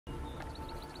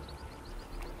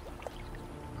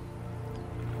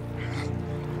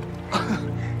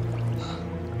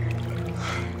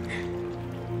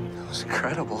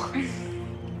incredible.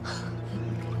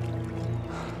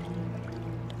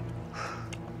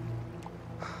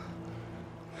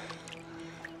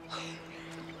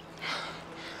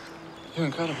 You're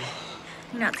incredible.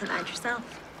 You're not so bad yourself.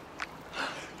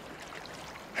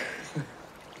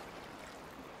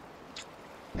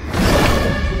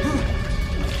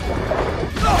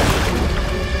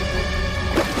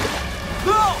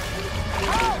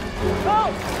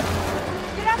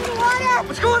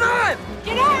 What's going on?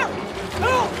 Get out!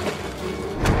 Help!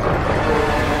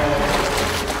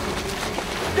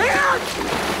 Dad!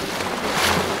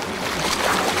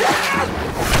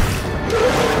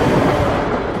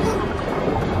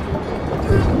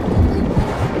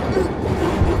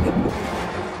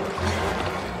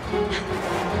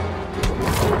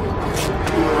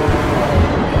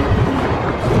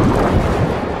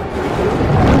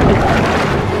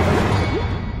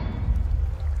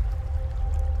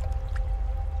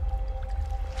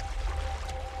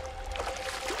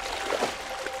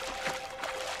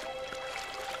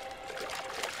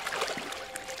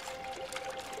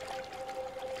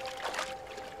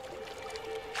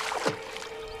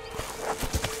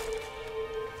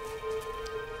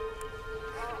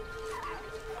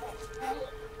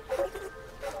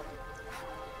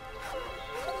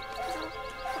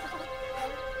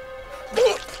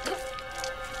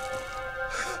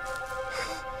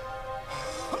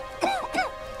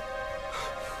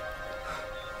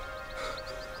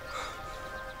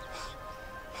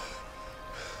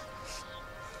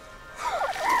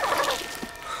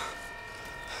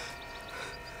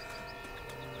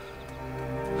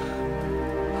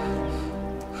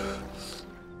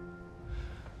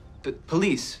 The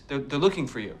police, they're looking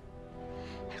for you.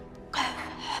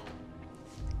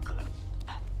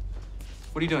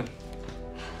 What are you doing?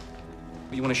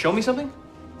 You want to show me something?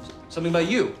 Something about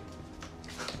you?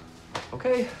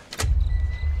 Okay.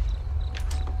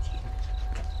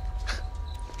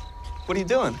 What are you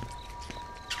doing?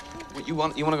 What, you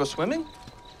want to go swimming?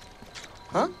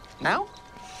 Huh? Now?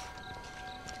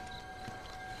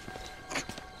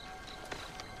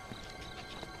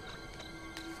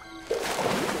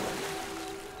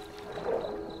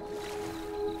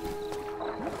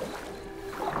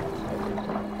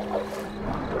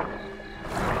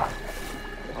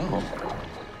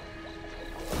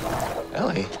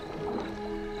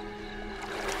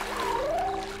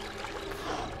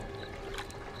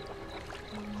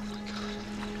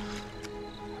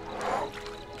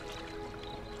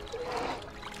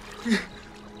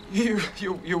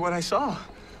 You're what I saw. Oh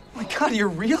my God, you're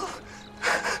real?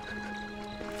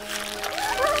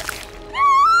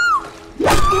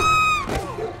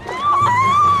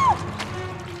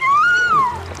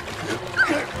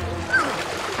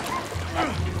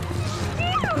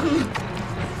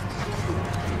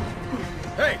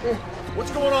 Hey,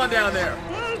 what's going on down there?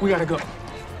 We gotta go.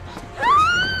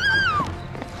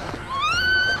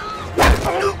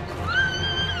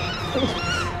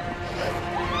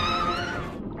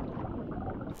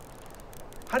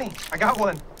 Honey, I got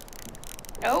one.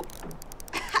 Nope.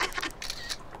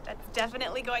 That's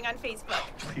definitely going on Facebook.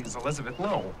 Please, Elizabeth,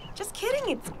 no. Just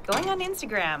kidding, it's going on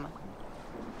Instagram.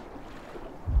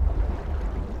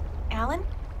 Alan,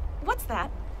 what's that?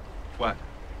 What?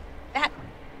 That.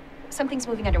 Something's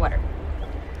moving underwater.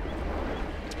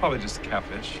 It's probably just a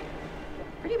catfish.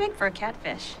 Pretty big for a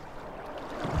catfish.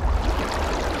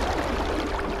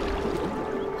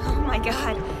 Oh my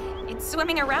God, it's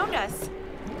swimming around us.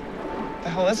 What the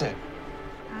hell is it?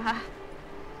 Oh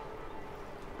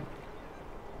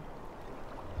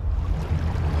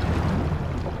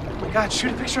my God,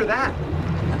 shoot a picture of that.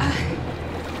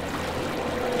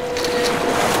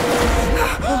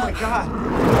 Oh my God.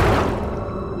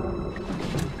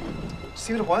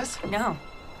 See what it was? No.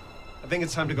 I think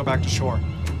it's time to go back to shore.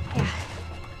 Yeah.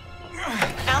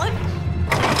 Alan?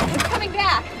 It's coming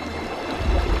back.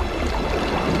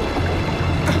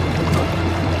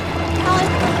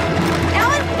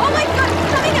 Alan, oh my God,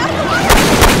 it's coming out of the water!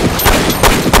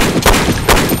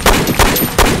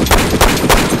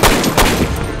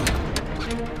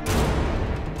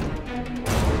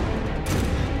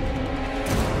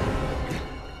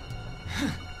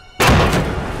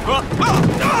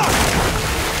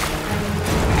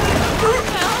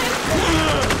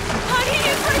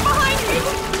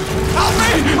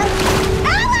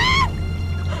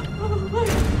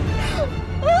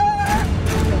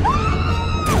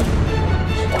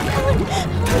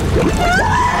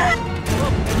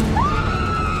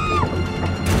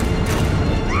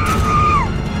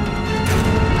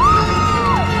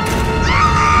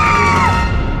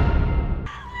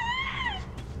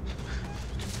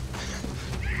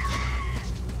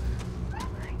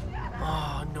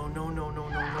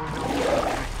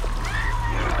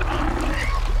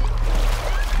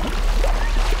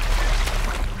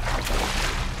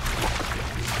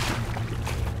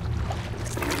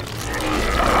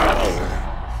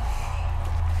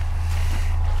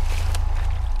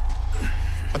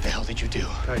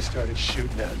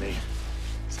 shooting at me.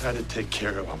 So I had to take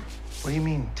care of him. What do you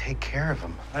mean, take care of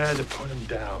him? I had to put him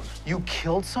down. You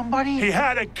killed somebody? He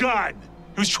had a gun.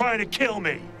 He was trying to kill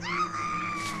me.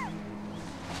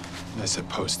 What am I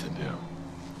supposed to do?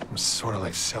 It was sort of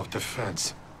like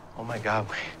self-defense. Oh my God,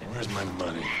 Where's my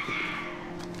money?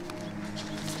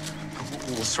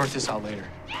 we'll sort this out later.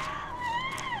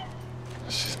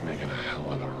 She's making a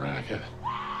hell of a racket.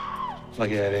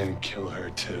 Lucky I didn't kill her,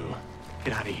 too.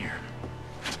 Get out of here.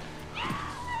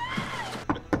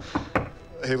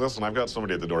 Hey, listen, I've got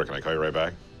somebody at the door. Can I call you right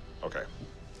back? Okay.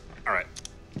 All right.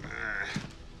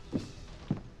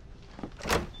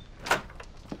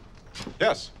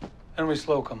 Yes. Henry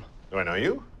Slocum. Do I know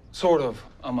you? Sort of.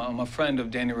 I'm a friend of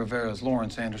Danny Rivera's,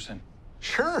 Lawrence Anderson.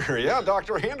 Sure, yeah,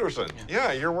 Dr. Anderson.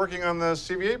 Yeah, you're working on the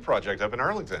CVA project up in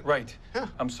Arlington. Right. Yeah.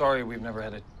 I'm sorry we've never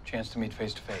had a chance to meet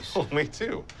face to face. Oh, me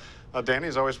too.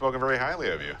 Danny's always spoken very highly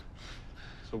of you.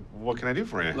 So what can I do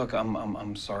for you? Look,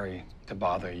 I'm sorry to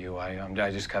bother you.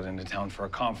 I just got into town for a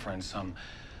conference. I'm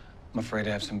afraid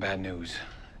I have some bad news.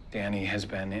 Danny has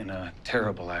been in a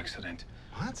terrible accident.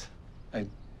 What? I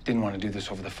didn't want to do this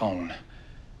over the phone. Oh,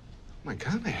 my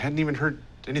God, I hadn't even heard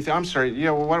anything. I'm sorry.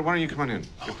 Yeah, well, why don't you come on in?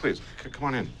 Yeah, please, come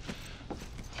on in.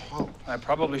 Oh, I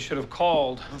probably should have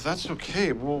called. well, that's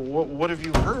okay. Well, what have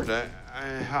you heard?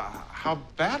 How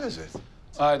bad is it?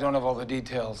 I don't have all the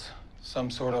details.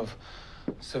 Some sort of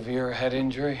severe head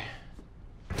injury.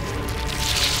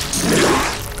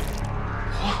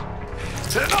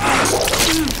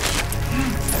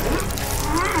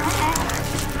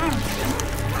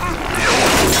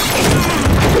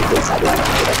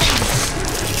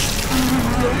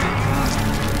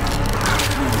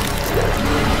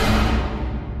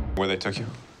 Where they took you?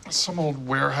 Some old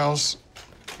warehouse,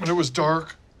 but it was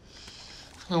dark.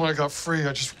 And when I got free,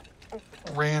 I just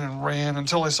ran and ran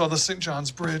until I saw the St.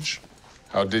 John's Bridge.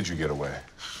 How did you get away?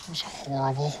 It was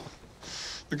horrible.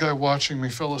 The guy watching me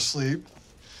fell asleep.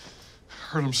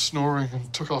 Heard him snoring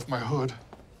and took off my hood.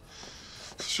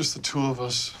 It was just the two of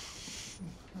us.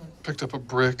 I picked up a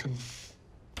brick and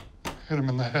hit him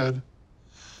in the head.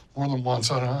 More than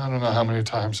once, I don't know how many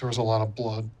times. There was a lot of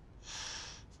blood.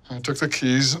 I took the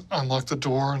keys, unlocked the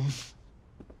door, and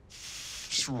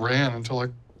just ran until I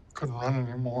couldn't run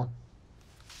anymore.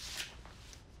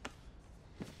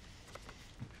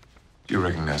 Do you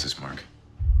recognize this mark?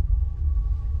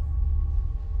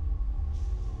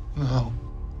 No.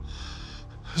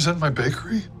 Is that my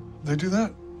bakery? They do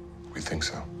that? We think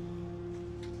so.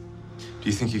 Do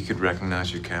you think you could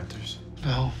recognize your captors?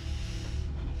 No.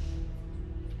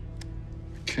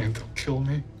 I can't. They'll kill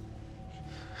me.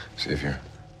 Xavier,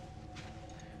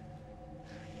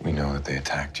 we know that they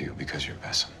attacked you because you're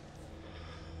Wesen.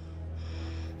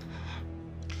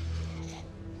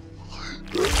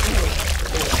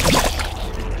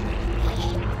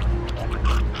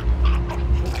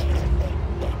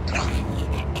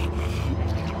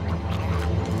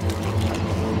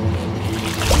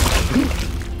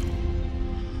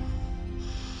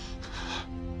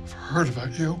 I've heard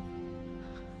about you.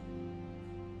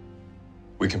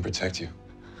 We can protect you.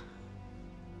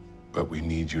 But we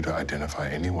need you to identify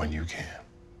anyone you can.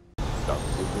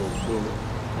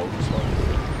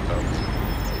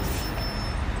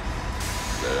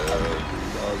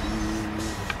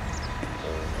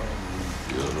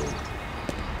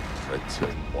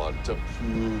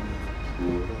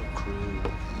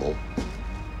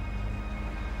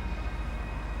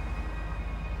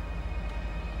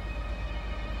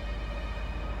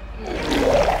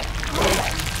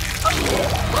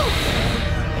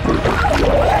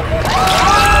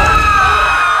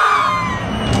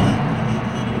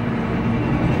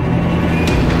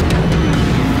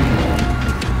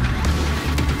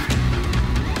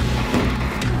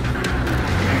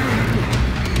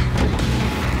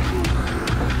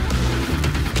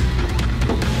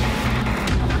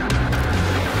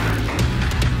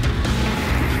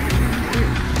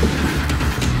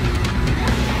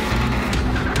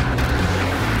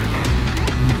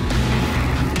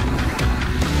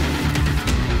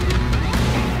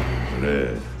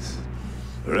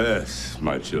 Rest,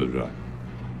 my children,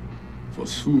 for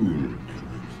soon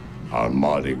our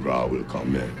Mardi Gras will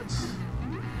commence.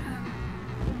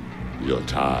 Your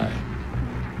time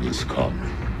is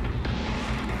coming.